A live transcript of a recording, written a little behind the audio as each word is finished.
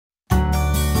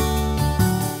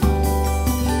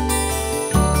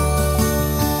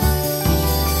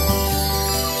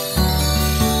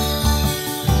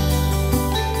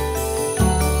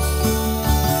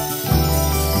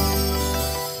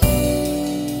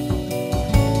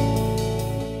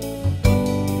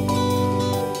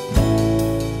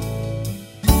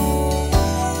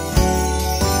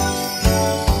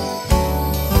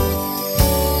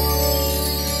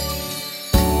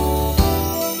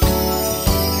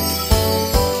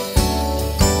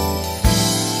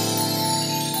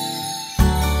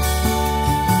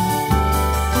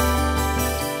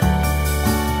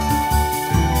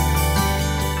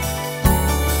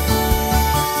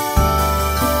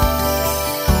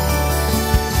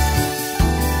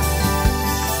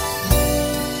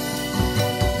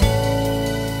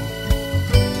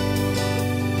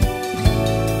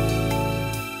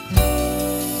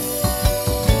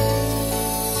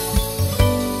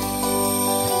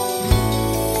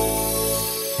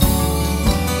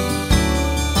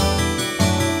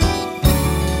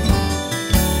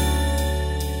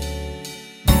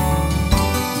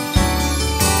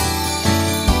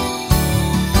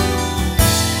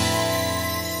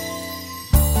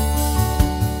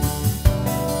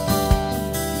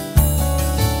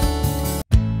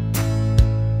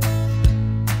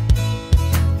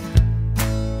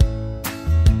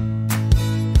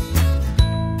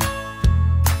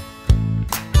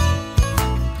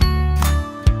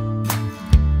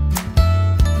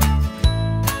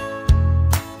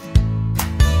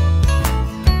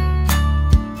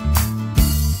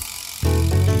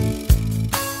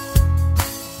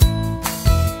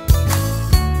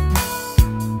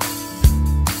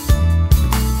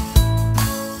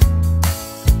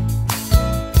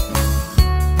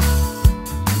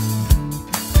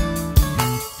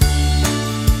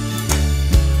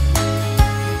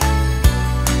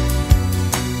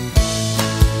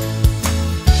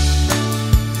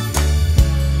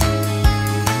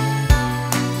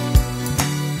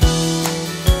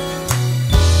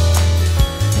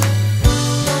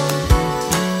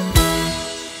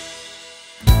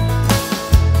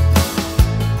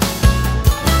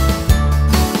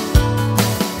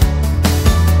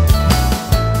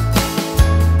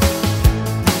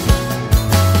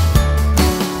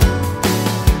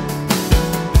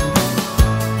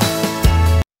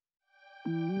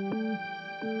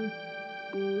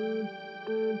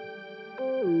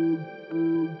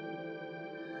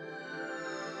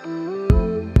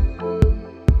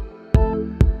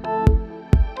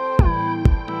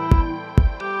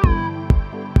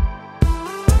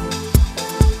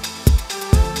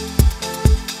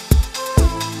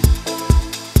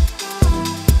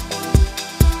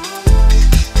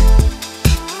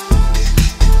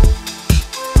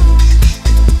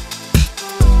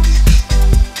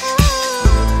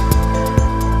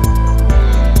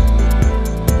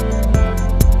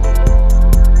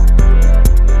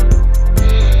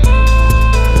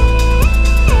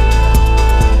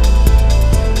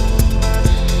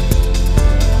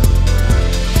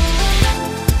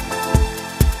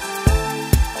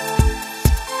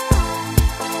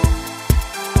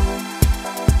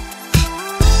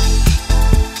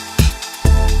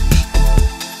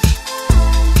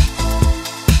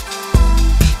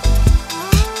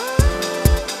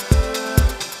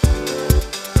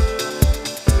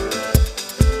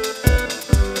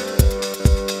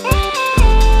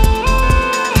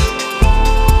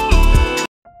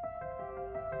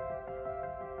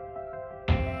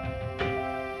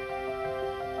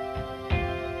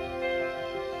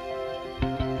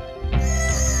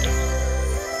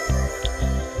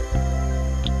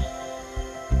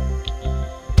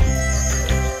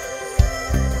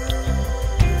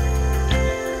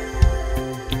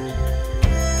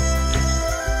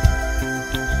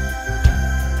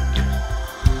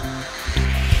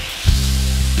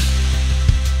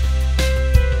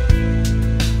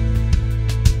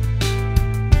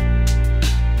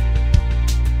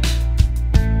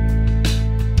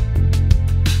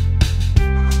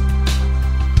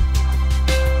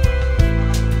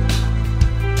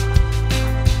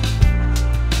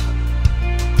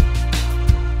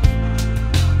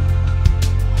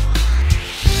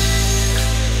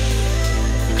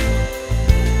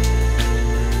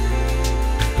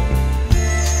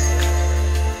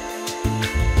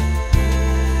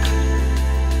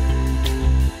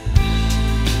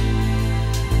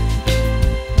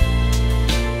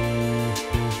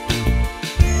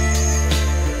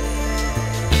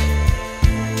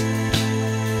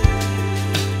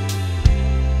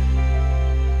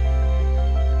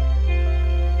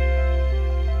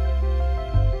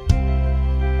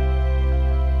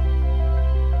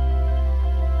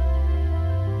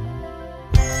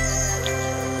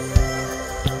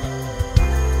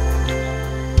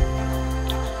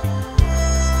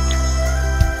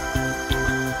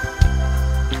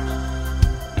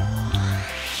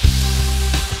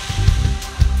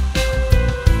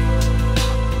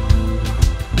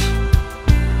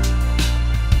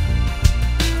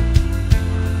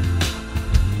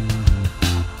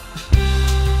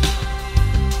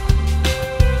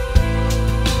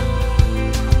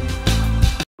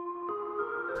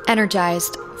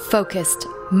Energized, focused,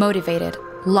 motivated,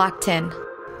 locked in.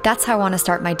 That's how I want to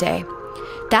start my day.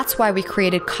 That's why we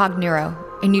created Cognuro,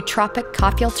 a nootropic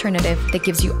coffee alternative that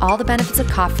gives you all the benefits of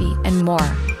coffee and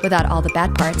more without all the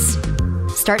bad parts.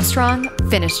 Start strong,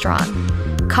 finish strong.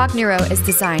 Cognuro is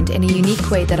designed in a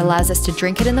unique way that allows us to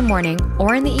drink it in the morning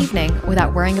or in the evening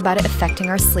without worrying about it affecting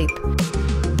our sleep.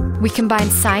 We combine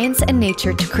science and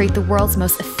nature to create the world's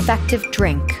most effective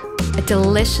drink, a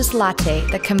delicious latte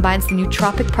that combines the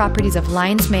nootropic properties of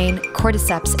lion's mane,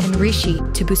 cordyceps, and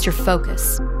reishi to boost your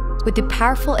focus, with the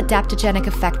powerful adaptogenic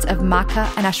effects of maca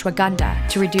and ashwagandha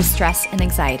to reduce stress and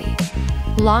anxiety.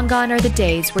 Long gone are the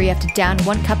days where you have to down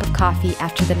 1 cup of coffee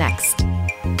after the next.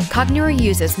 Cognuro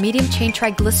uses medium-chain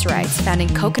triglycerides found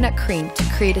in coconut cream to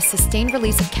create a sustained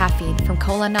release of caffeine from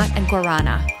kola nut and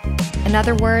guarana. In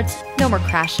other words, no more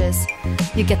crashes.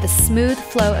 You get the smooth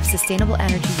flow of sustainable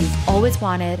energy you've always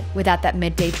wanted without that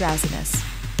midday drowsiness.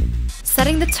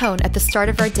 Setting the tone at the start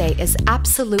of our day is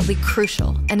absolutely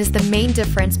crucial and is the main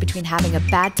difference between having a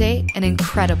bad day and an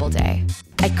incredible day.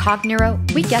 At Cognuro,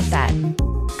 we get that.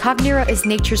 Cognuro is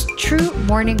nature's true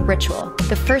morning ritual.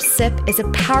 The first sip is a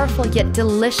powerful yet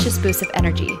delicious boost of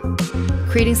energy.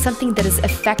 Creating something that is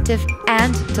effective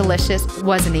and delicious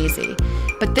wasn't easy,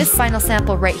 but this final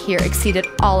sample right here exceeded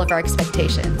all of our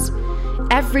expectations.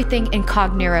 Everything in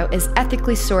Cognuro is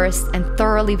ethically sourced and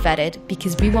thoroughly vetted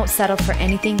because we won't settle for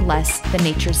anything less than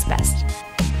nature's best.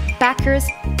 Backers,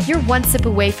 you're one sip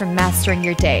away from mastering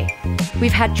your day.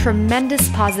 We've had tremendous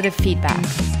positive feedback.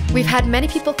 We've had many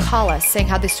people call us saying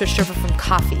how they switched over from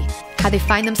coffee, how they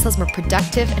find themselves more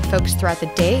productive and focused throughout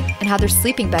the day, and how they're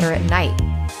sleeping better at night.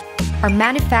 Our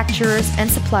manufacturers and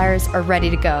suppliers are ready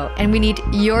to go, and we need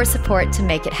your support to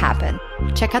make it happen.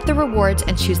 Check out the rewards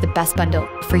and choose the best bundle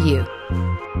for you.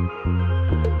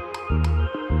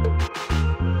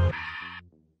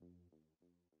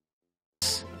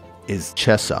 Is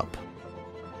Chess Up.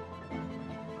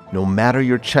 No matter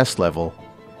your chess level,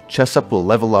 Chess Up will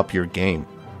level up your game.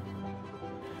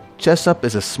 Chess Up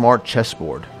is a smart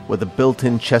chessboard with a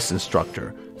built-in chess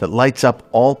instructor that lights up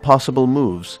all possible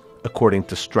moves according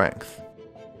to strength.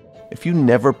 If you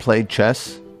never played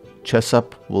chess, Chess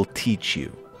Up will teach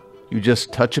you. You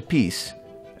just touch a piece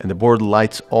and the board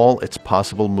lights all its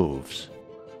possible moves.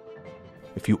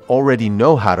 If you already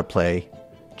know how to play,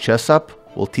 Chess Up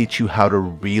will teach you how to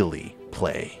really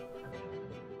play.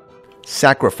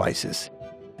 Sacrifices,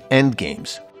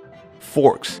 endgames,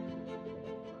 forks,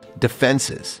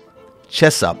 defenses.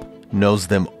 Chess Up knows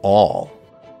them all.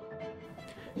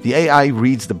 The AI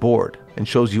reads the board and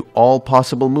shows you all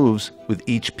possible moves with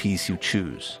each piece you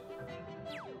choose.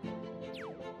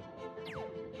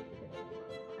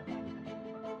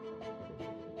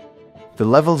 The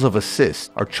levels of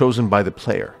assist are chosen by the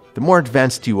player. The more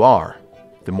advanced you are,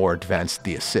 the more advanced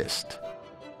the assist.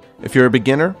 If you're a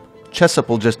beginner, Chess Up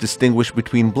will just distinguish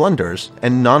between blunders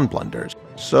and non-blunders.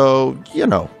 So, you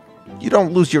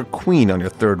don't lose your queen on your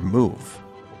third move.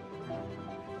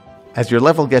 As your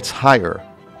level gets higher,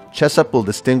 Chess Up will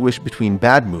distinguish between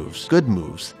bad moves, good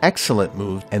moves, excellent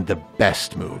moves, and the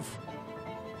best move.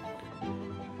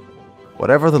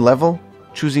 Whatever the level,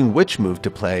 choosing which move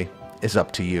to play is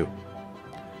up to you.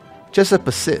 Chess Up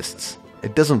assists,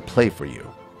 it doesn't play for you.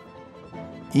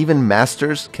 Even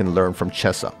masters can learn from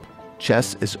Chess Up.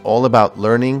 Chess is all about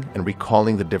learning and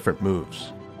recalling the different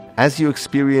moves. As you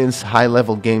experience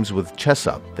high-level games with Chess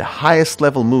Up, the highest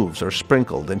level moves are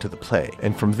sprinkled into the play,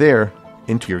 and from there,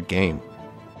 into your game.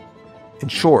 In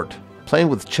short, playing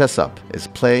with Chess Up is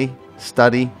play,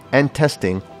 study, and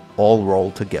testing all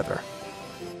rolled together.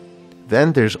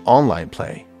 Then there's online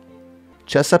play.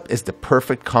 Chess Up is the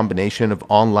perfect combination of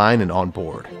online and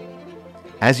on-board.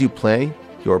 As you play,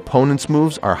 your opponent's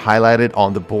moves are highlighted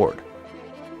on the board.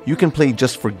 You can play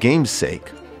just for game's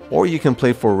sake, or you can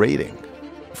play for rating.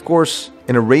 Of course,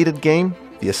 in a rated game,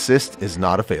 the assist is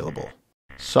not available.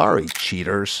 Sorry,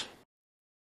 cheaters.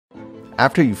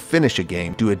 After you finish a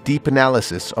game, do a deep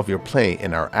analysis of your play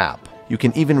in our app. You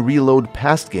can even reload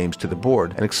past games to the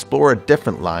board and explore a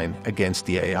different line against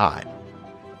the AI.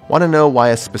 Want to know why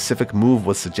a specific move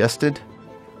was suggested?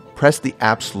 Press the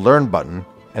app's Learn button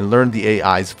and learn the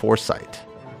AI's foresight.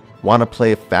 Want to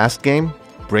play a fast game?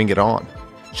 Bring it on.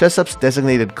 Chess Up's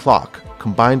designated clock,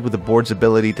 combined with the board's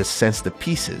ability to sense the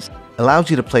pieces, allows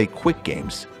you to play quick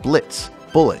games, blitz,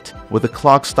 bullet, with the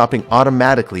clock stopping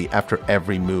automatically after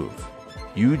every move.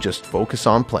 You just focus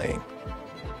on playing.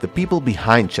 The people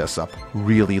behind Chess Up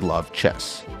really love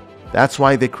chess. That's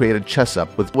why they created Chess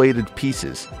Up with weighted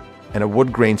pieces and a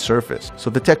wood grain surface, so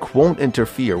the tech won't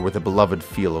interfere with the beloved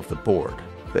feel of the board.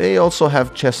 They also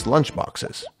have chess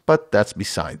lunchboxes, but that's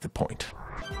beside the point.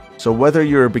 So whether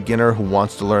you're a beginner who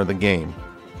wants to learn the game,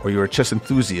 or you're a chess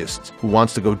enthusiast who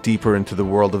wants to go deeper into the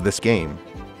world of this game,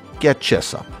 get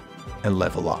Chess Up and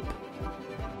level up.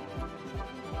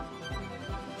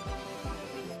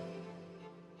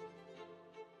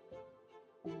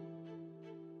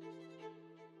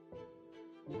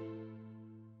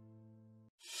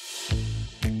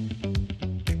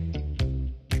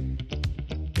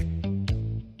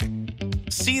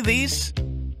 See these?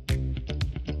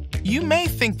 You may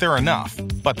think they're enough,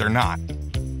 but they're not.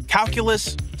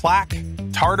 Calculus, plaque,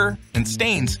 tartar, and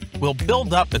stains will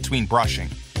build up between brushing.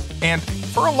 And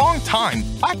for a long time,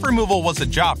 plaque removal was a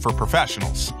job for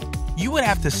professionals. You would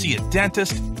have to see a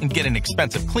dentist and get an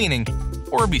expensive cleaning,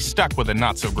 or be stuck with a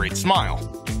not-so-great smile.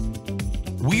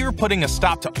 We are putting a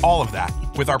stop to all of that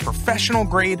with our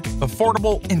professional-grade,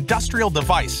 affordable, industrial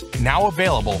device now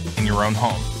available in your own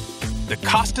home. The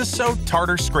Costa-So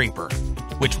Tartar Scraper,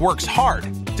 which works hard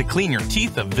to clean your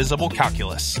teeth of visible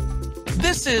calculus.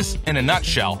 This is, in a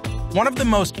nutshell, one of the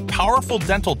most powerful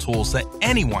dental tools that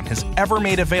anyone has ever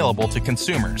made available to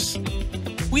consumers.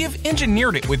 We have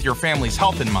engineered it with your family's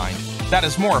health in mind that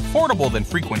is more affordable than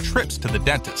frequent trips to the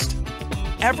dentist.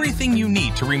 Everything you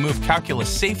need to remove calculus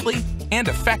safely and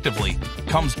effectively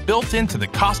comes built into the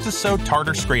Costa-So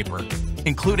Tartar Scraper,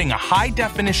 including a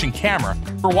high-definition camera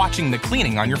for watching the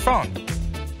cleaning on your phone.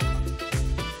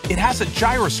 It has a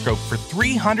gyroscope for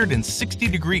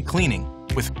 360-degree cleaning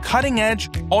with cutting-edge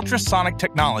ultrasonic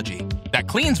technology that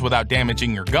cleans without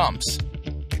damaging your gums.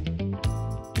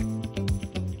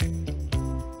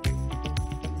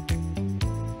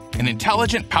 An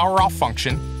intelligent power-off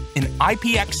function, an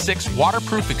IPX6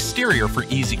 waterproof exterior for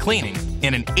easy cleaning,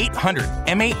 and an 800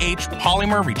 mAh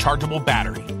polymer rechargeable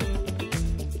battery.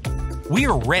 We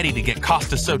are ready to get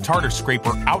Costa-So Tartar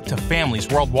Scraper out to families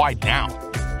worldwide now.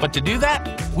 But to do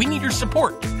that, we need your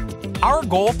support. Our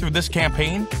goal through this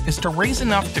campaign is to raise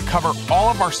enough to cover all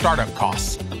of our startup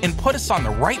costs and put us on the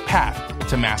right path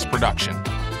to mass production.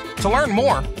 To learn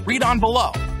more, read on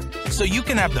below, so you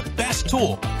can have the best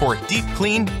tool for a deep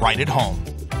clean right at home.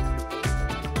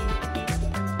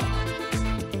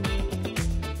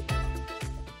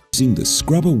 Using the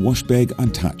Scrubber Wash Bag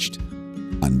Untouched,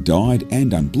 undyed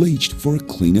and unbleached for a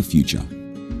cleaner future.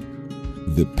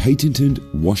 The patented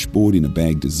washboard in a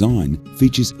bag design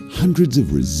features hundreds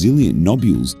of resilient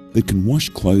nobules that can wash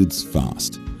clothes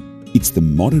fast. It's the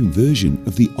modern version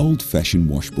of the old-fashioned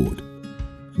washboard.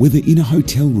 Whether in a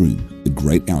hotel room, the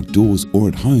great outdoors, or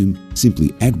at home,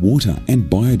 simply add water and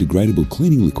biodegradable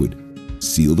cleaning liquid,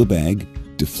 seal the bag,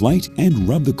 deflate and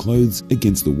rub the clothes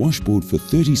against the washboard for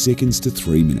 30 seconds to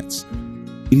 3 minutes.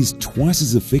 It is twice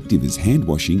as effective as hand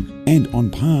washing and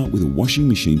on par with a washing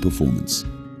machine performance.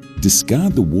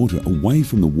 Discard the water away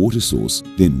from the water source,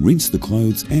 then rinse the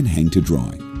clothes and hang to dry.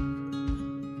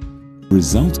 The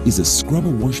result is a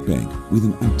scrubber wash bag with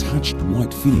an untouched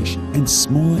white finish and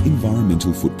smaller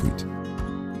environmental footprint.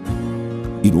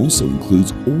 It also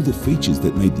includes all the features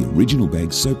that made the original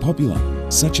bag so popular,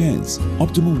 such as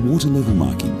optimal water level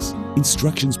markings,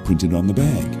 instructions printed on the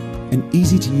bag, an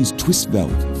easy-to-use twist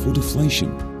valve for deflation,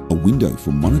 a window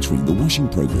for monitoring the washing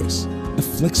progress, a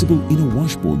flexible inner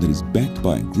washboard that is backed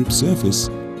by a grip surface,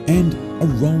 and a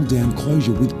roll-down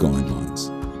closure with guidelines.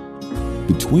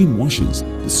 Between washes,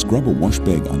 the Scrubber Wash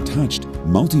Bag Untouched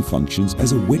multi-functions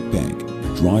as a wet bag,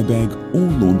 dry bag, or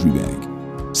laundry bag.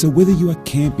 So whether you are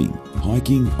camping,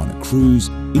 hiking, on a cruise,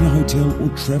 in a hotel,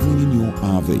 or traveling in your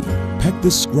RV, pack the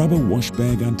Scrubber Wash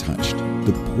Bag Untouched,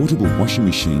 the portable washing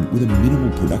machine with a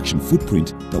minimal production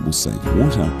footprint that will save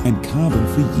water and carbon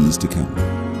for years to come.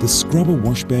 The Scrubber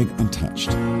Wash Bag Untouched,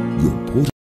 your portable